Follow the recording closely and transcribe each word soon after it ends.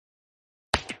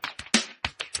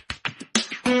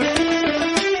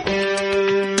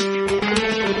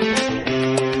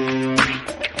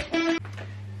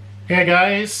Hey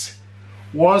guys,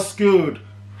 what's good?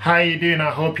 How you doing? I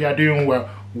hope you are doing well.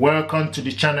 Welcome to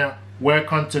the channel.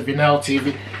 Welcome to Vinyl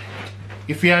TV.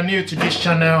 If you are new to this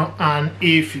channel, and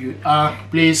if you are,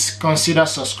 please consider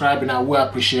subscribing. I will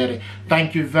appreciate it.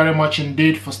 Thank you very much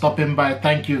indeed for stopping by.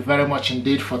 Thank you very much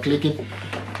indeed for clicking.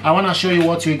 I want to show you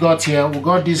what we got here. We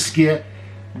got this gear.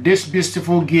 This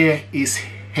beautiful gear is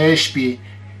HP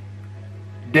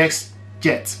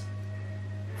DESKJET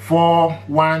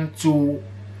 4120E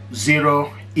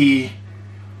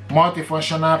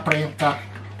multifunctional printer,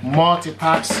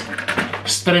 multi-task,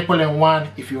 triple in one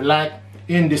if you like,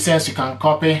 in the sense you can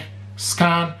copy,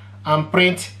 scan and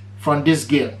print from this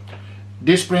gear.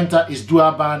 This printer is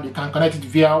dual band. You can connect it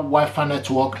via Wi-Fi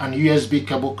network and USB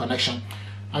cable connection.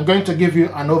 I'm going to give you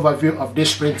an overview of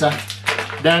this printer.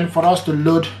 Then for us to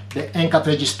load the ink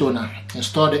cartridges toner,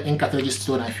 install the ink cartridges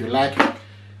toner if you like.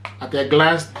 At a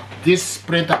glance, this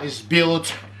printer is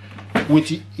built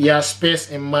with your space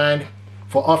in mind,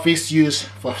 for office use,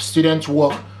 for student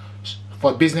work,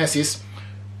 for businesses.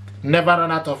 Never run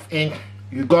out of ink.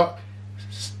 You got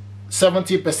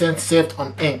 70% saved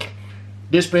on ink.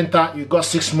 This printer, you got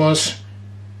 6 months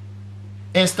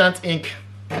instant ink,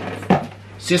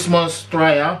 6 months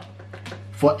trial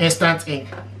for instant ink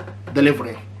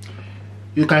delivery.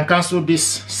 You can cancel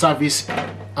this service.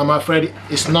 I'm afraid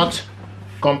it's not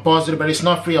compulsory, but it's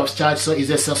not free of charge, so it's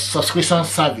a subscription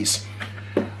service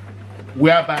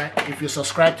whereby if you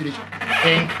subscribe to the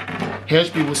ink,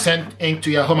 HP will send ink to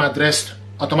your home address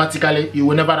automatically. You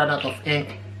will never run out of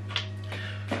ink.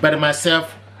 But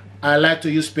myself, I like to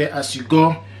use pay as you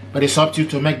go, but it's up to you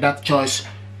to make that choice.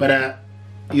 But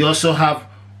you also have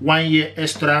 1 year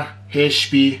extra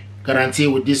HP guarantee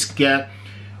with this gear,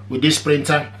 with this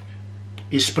printer.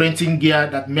 It's printing gear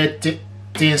that made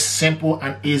things simple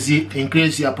and easy,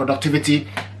 increase your productivity.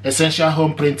 Essential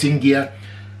home printing gear.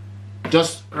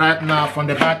 Just right now from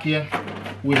the back here,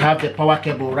 we have the power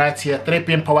cable right here.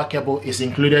 3-pin power cable is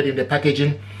included in the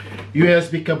packaging.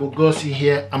 USB cable goes in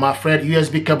here. I'm afraid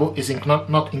USB cable is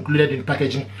not included in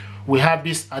packaging. We have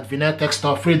this at Vinyl Tech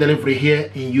Store, free delivery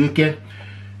here in UK.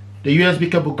 The USB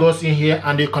cable goes in here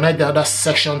and you connect the other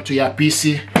section to your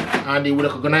PC and it will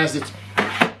recognize it.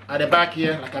 At the back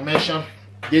here, like I mentioned,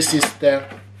 this is the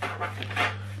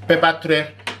paper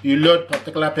tray. You load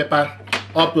particular paper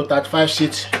up to 35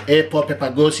 sheets. A4 paper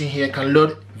goes in here. Can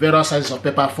load various sizes of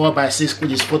paper, 4x6,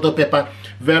 which is photo paper,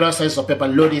 various sizes of paper.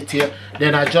 Load it here,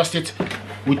 then adjust it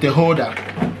with the holder.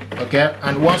 Okay,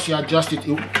 and once you adjust it,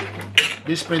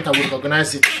 this printer will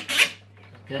recognize it.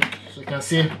 Okay, so you can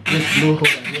see this blue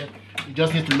holder here. You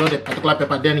just need to load a particular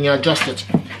paper, then you adjust it.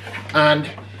 And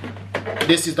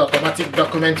this is the automatic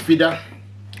document feeder.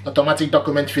 Automatic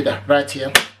document feeder right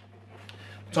here.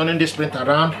 Turning this printer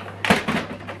around.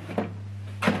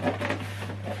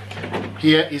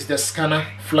 Here is the scanner,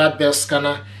 flat belt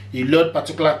scanner. You load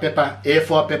particular paper,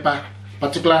 A4 paper,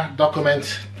 particular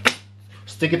document,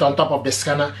 stick it on top of the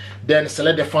scanner, then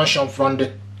select the function from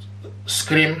the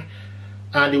screen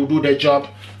and it will do the job.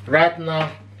 Right now,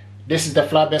 this is the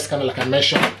flat belt scanner like I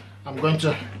mentioned. I'm going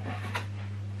to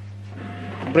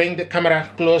bring the camera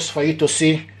close for you to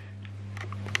see.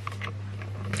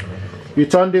 You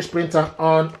turn this printer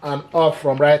on and off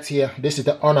from right here. This is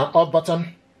the on and off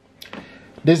button.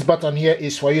 This button here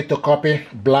is for you to copy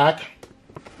black.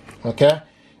 Okay,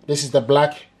 this is the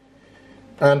black.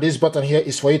 And this button here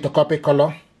is for you to copy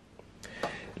color.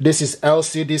 This is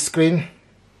LCD screen.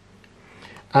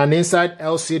 And inside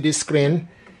LCD screen,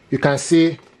 you can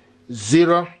see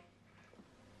 0.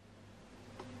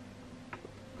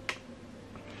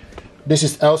 This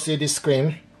is LCD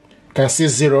screen. You can see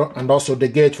 0 and also the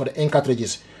gauge for the ink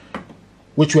cartridges,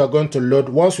 which we are going to load.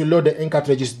 Once we load the ink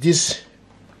cartridges, these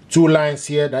 2 lines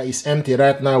here that is empty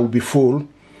right now will be full.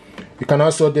 You can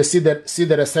also see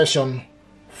the recession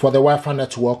for the Wi-Fi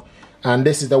network, and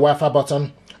this is the Wi-Fi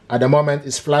button. At the moment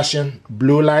it's flashing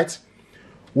blue light.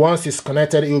 Once it's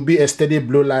connected, it will be a steady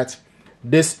blue light.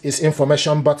 This is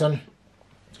information button.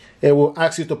 It will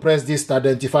ask you to press this to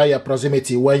identify your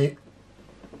proximity when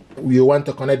you want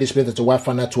to connect this printer to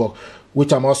Wi-Fi network,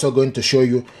 which I'm also going to show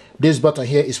you. This button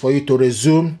here is for you to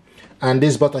resume, and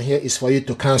this button here is for you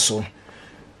to cancel.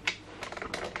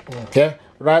 Okay,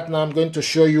 right now I'm going to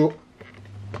show you.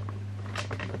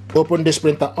 Open this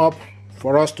printer up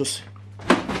for us to see.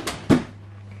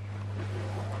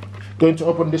 Going to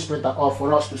open this printer up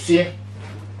for us to see.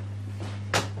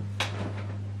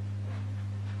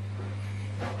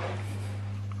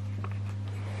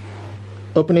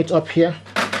 Open it up here,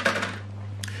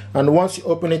 and once you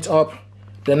open it up,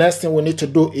 the next thing we need to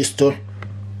do is to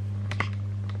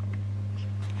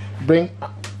bring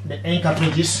the ink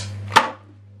cartridges.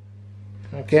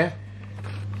 Okay,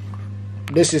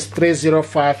 This is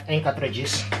 305 ink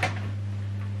cartridges.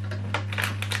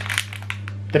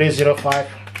 305.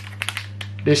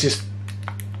 This is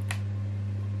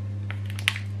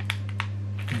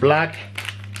black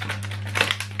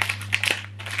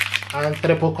and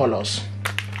triple colors.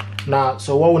 Now,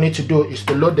 so what we need to do is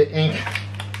to load the ink.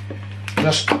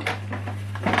 Just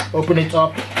open it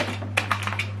up.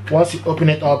 Once you open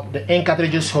it up, the ink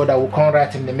cartridges holder will come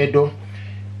right in the middle.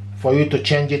 For you to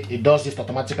change it, it does this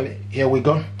automatically. Here we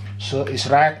go. So it's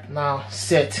right now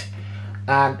set,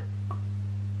 and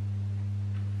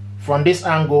from this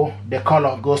angle the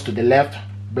color goes to the left,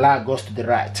 black goes to the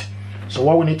right. So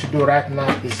what we need to do right now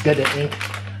is get the ink.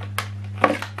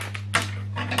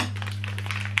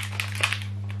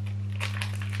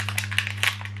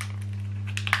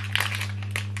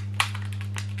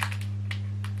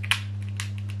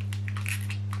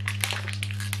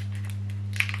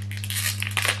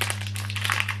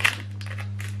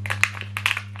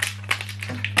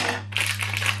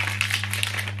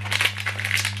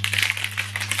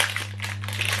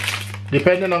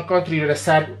 Depending on country you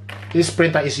reside, this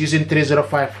printer is using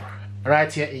 305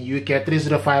 right here in UK,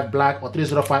 305 black or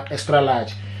 305 extra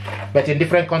large. But in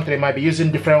different countries, might be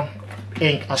using different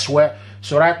ink as well.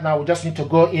 So right now we just need to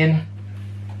go in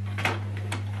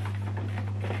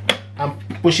and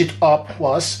push it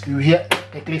upwards. You hear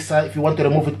a click sound. If you want to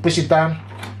remove it, push it down.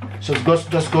 So it goes,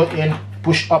 just go in,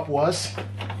 push upwards,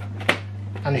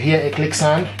 and you hear a click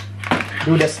sound.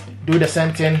 Do the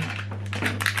same thing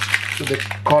to the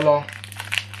color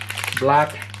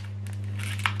black.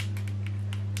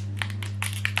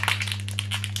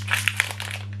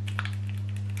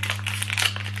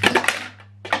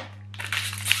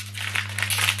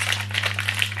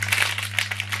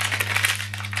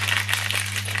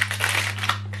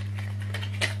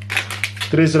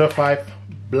 .305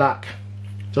 black.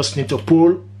 Just need to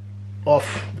pull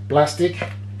off the plastic,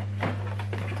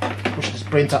 push this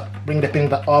printer, bring the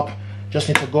printer up. Just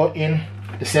need to go in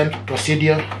the same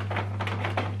procedure.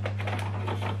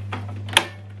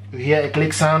 You hear a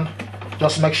click sound.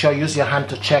 Just make sure you use your hand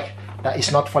to check that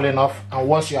it's not falling off, and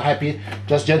once you're happy,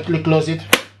 just gently close it.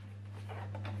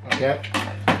 Okay.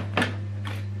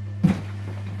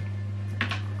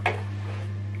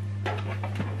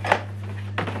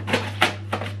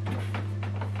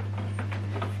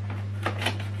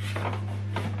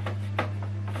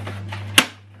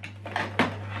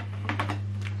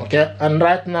 Okay, and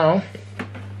right now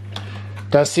you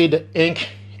can see the ink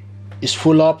is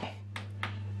full up.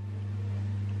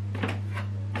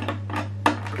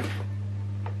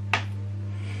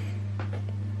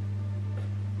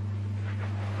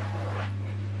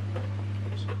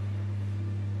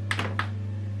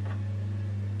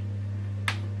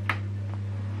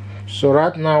 So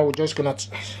right now we're just gonna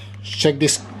check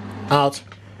this out.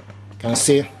 You can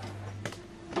see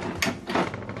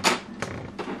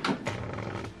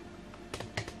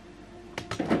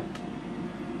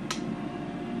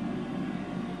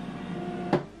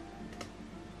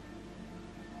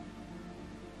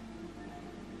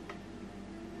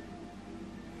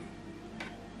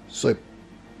so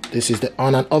this is the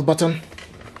on and off button.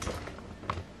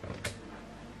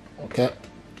 Okay,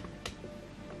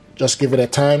 just give it a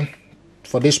time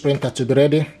for this printer to be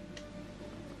ready.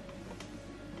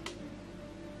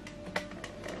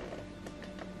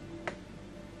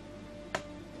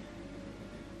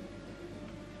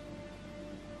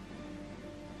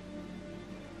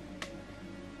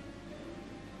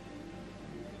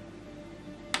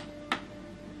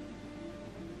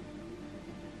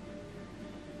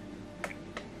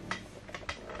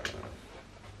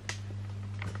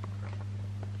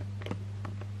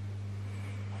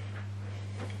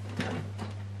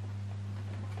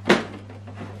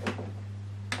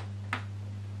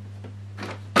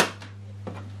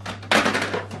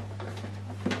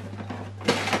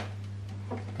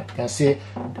 You can see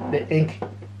the ink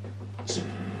is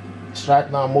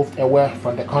right now moved away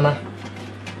from the corner.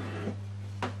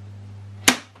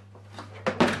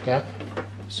 Okay,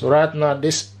 so right now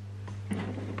this,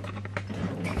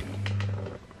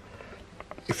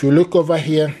 if you look over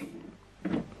here,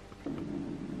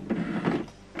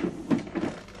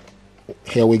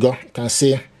 here we go. You can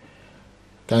see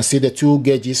the two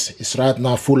gauges is right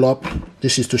now full up.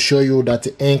 This is to show you that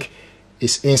the ink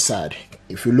is inside.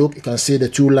 If you look, you can see the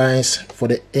two lines for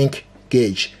the ink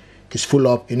gauge is full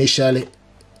up. Initially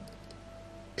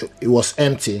it was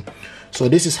empty. So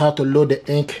this is how to load the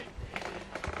ink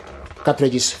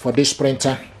cartridges for this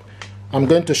printer. I'm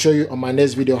going to show you on my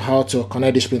next video how to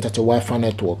connect this printer to Wi-Fi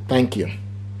network. Thank you.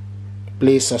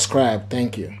 Please subscribe.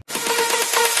 Thank you.